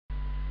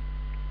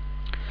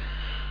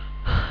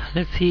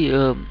Let's see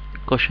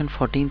question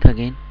 14th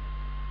again.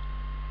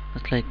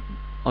 It's like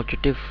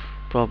objective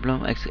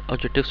problem,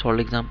 objective solved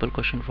example,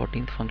 question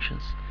 14th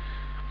functions.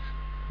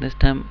 This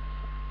time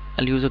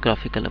I'll use a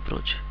graphical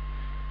approach.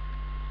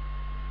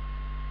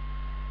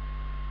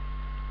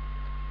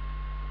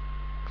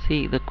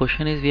 See, the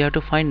question is we have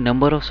to find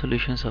number of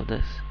solutions of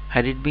this.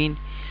 Had it been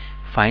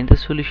find the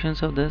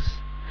solutions of this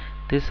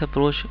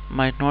approach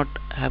might not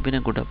have been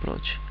a good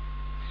approach.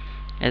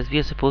 As we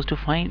are supposed to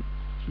find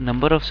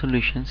number of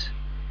solutions,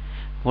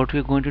 what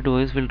we're going to do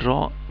is we'll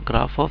draw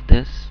graph of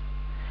this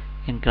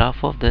and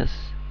graph of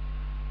this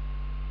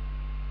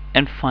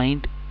and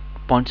find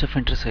points of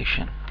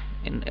intersection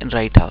in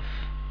right half,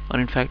 or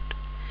in fact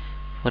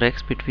for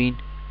x between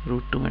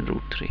root 2 and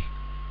root 3.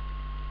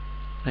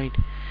 Right,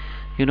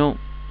 you know,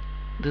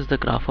 this is the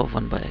graph of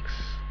 1 by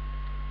x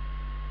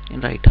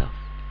in right half.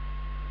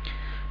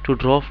 To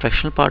draw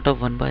fractional part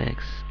of 1 by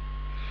x,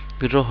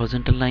 we draw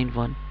horizontal line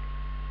 1,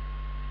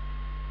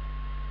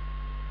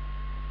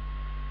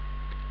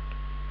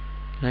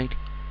 right,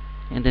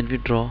 and then we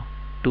draw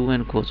 2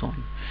 and goes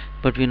on.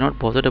 But we're not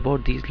bothered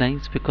about these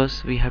lines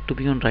because we have to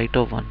be on right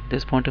of 1.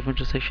 This point of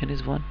intersection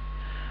is 1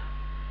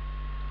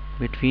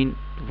 between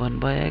 1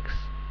 by x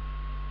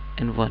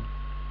and 1.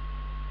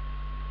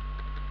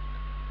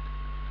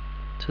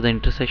 So the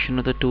intersection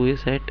of the two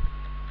is at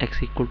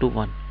x equal to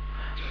 1.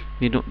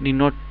 We need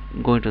not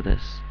go into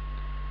this.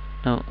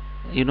 Now,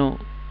 you know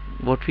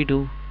what we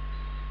do,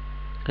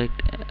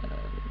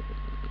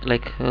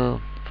 like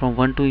from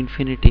 1 to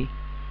infinity.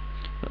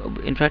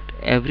 In fact,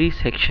 every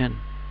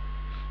section,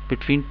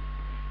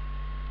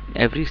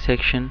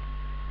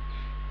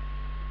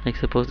 like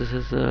suppose this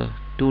is a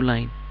 2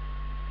 line,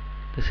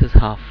 this is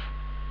half.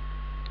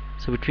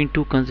 So between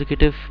two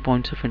consecutive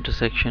points of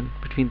intersection,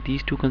 between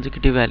these two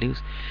consecutive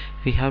values,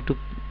 we have to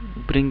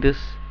bring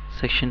this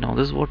section down.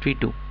 This is what we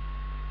do,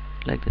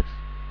 like this.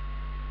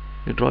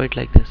 We draw it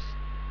like this,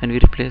 and we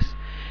replace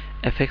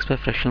fx by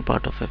fractional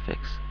part of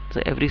fx.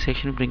 So every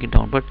section we bring it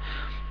down, but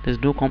there's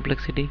no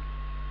complexity.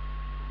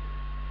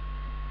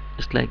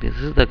 Just like this.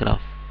 This is the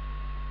graph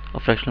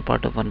of fractional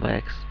part of 1 by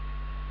x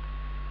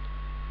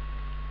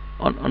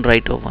on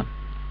right of 1.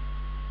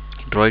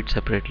 Draw it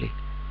separately.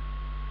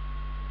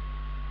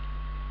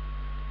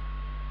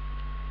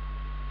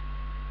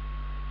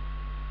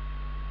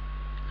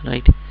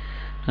 Right,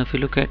 now if you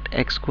look at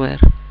x square,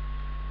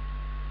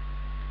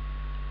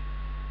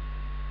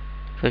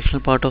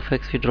 fractional part of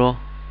x, we draw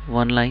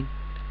 1 line,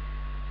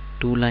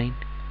 2 line,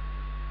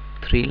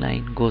 3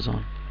 line, goes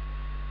on.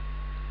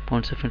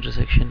 Points of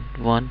intersection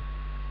 1,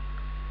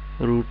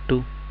 root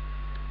 2,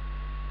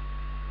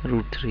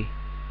 root 3.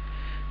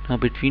 Now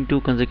between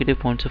two consecutive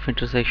points of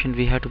intersection,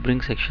 we have to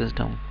bring sections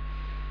down.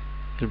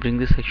 We'll bring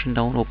this section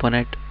down, open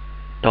at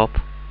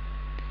top,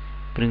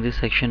 bring this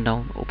section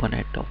down, open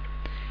at top.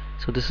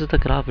 So this is the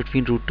graph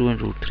between root 2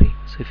 and root 3.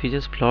 So if you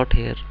just plot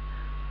here,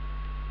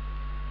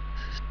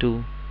 this is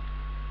 2,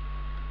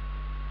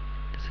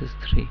 this is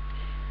 3.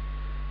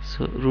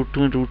 So root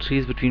 2 and root 3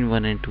 is between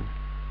 1 and 2.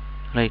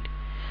 Right.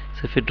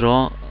 So if you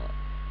draw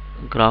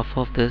a graph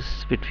of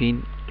this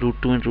between root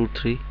 2 and root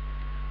 3,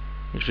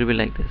 it will be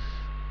like this.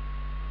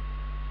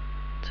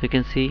 So you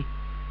can see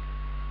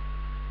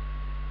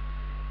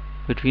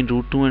between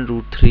root 2 and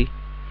root 3,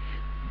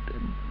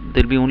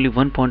 there will be only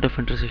one point of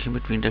intersection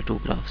between the two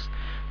graphs.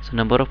 So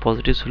number of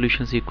positive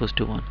solutions equals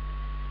to 1.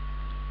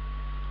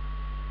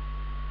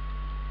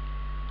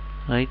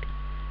 Right.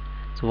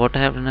 So what I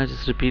have done, I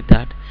just repeat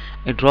that.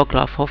 I draw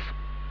graph of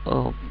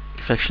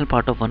fractional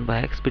part of 1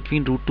 by x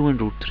between root 2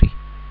 and root 3.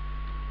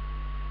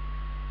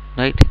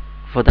 Right.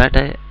 For that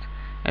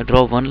I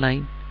draw one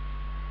line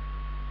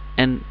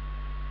and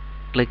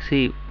like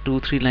say 2,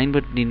 3 line,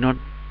 but need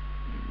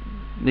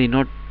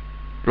not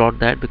plot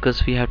that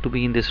because we have to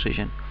be in this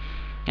region.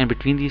 And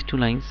between these two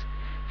lines,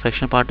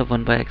 fractional part of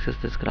 1 by x is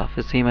this graph,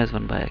 is same as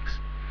 1 by x.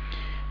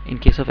 In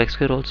case of x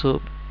square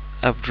also,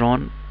 I've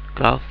drawn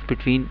graph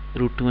between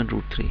root 2 and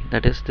root 3.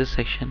 That is, this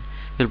section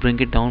will bring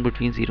it down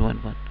between 0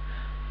 and 1.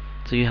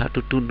 So you have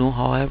to know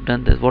how I have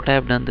done this. What I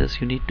have done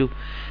this, you need to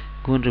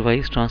go and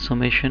revise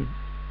transformation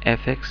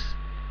fx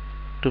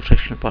to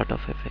fractional part of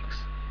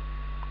fx.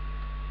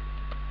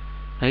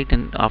 Right,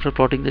 and after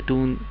plotting the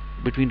two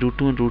between root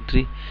 2 and root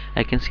 3,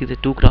 I can see the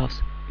two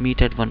graphs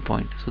meet at one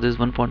point. So there is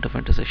one point of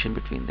intersection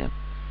between them.